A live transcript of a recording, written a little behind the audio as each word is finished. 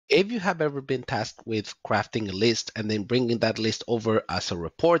If you have ever been tasked with crafting a list and then bringing that list over as a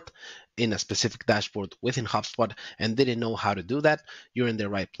report in a specific dashboard within HubSpot and didn't know how to do that, you're in the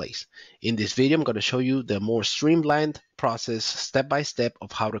right place. In this video, I'm going to show you the more streamlined process, step by step,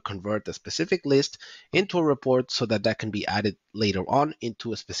 of how to convert a specific list into a report so that that can be added later on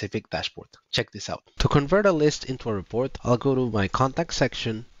into a specific dashboard. Check this out. To convert a list into a report, I'll go to my contact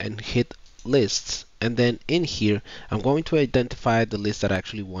section and hit lists, and then in here I'm going to identify the list that I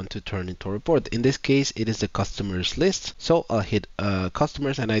actually want to turn into a report. In this case it is the customers list, so I'll hit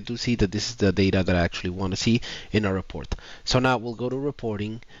customers, and I do see that this is the data that I actually want to see in a report. So now we'll go to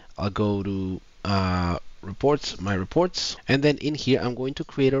reporting. I'll go to reports, my reports, and then in here I'm going to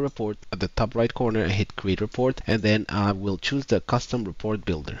create a report. At the top right corner I hit create report, and then I will choose the custom report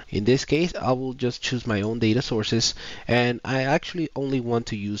builder. In this case I will just choose my own data sources, and I actually only want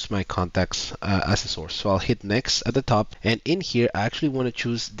to use my contacts as a source. So I'll hit next at the top, and in here I actually want to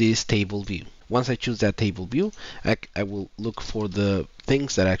choose this table view. Once I choose that table view, I will look for the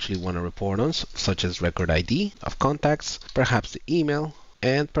things that I actually want to report on, such as record ID of contacts, perhaps the email,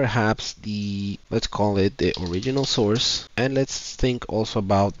 and perhaps the, let's call it the original source, and let's think also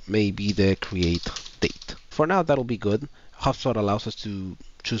about maybe the create date. For now that'll be good. HubSpot allows us to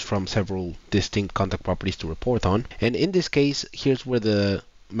choose from several distinct contact properties to report on, and in this case here's where the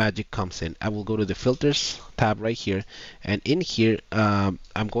magic comes in. I will go to the filters tab right here, and in here I'm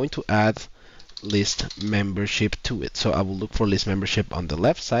going to add list membership to it. So I will look for list membership on the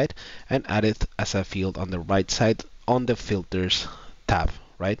left side and add it as a field on the right side on the filters tab,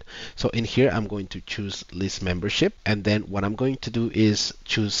 right? So in here I'm going to choose list membership, and then what I'm going to do is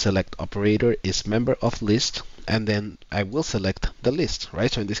choose select operator is member of list, and then I will select the list,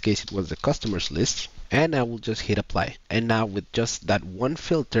 right? So in this case it was the customers list, and I will just hit apply. And now with just that one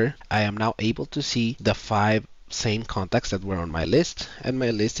filter I am now able to see the 5 same contacts that were on my list, and my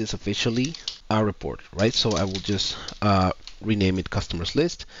list is officially a report, right? So I will just rename it customers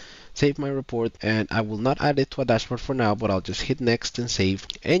list, save my report, and I will not add it to a dashboard for now, but I'll just hit next and save.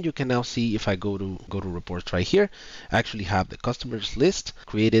 And you can now see, if I go to reports right here, I actually have the customers list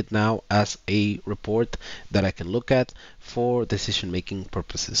created now as a report that I can look at for decision making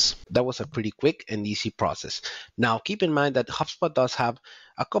purposes. That was a pretty quick and easy process. Now keep in mind that HubSpot does have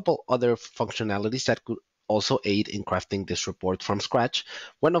a couple other functionalities that could also aid in crafting this report from scratch.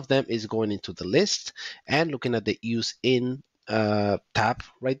 One of them is going into the list and looking at the use in tab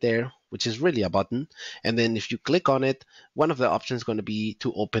right there, which is really a button. And then if you click on it, one of the options is going to be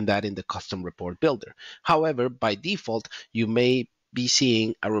to open that in the custom report builder. However, by default, you may be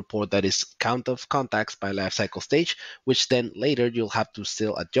seeing a report that is count of contacts by lifecycle stage, which then later you'll have to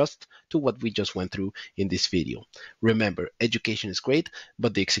still adjust to what we just went through in this video. Remember, education is great,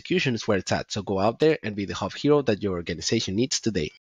 but the execution is where it's at. So go out there and be the hub hero that your organization needs today.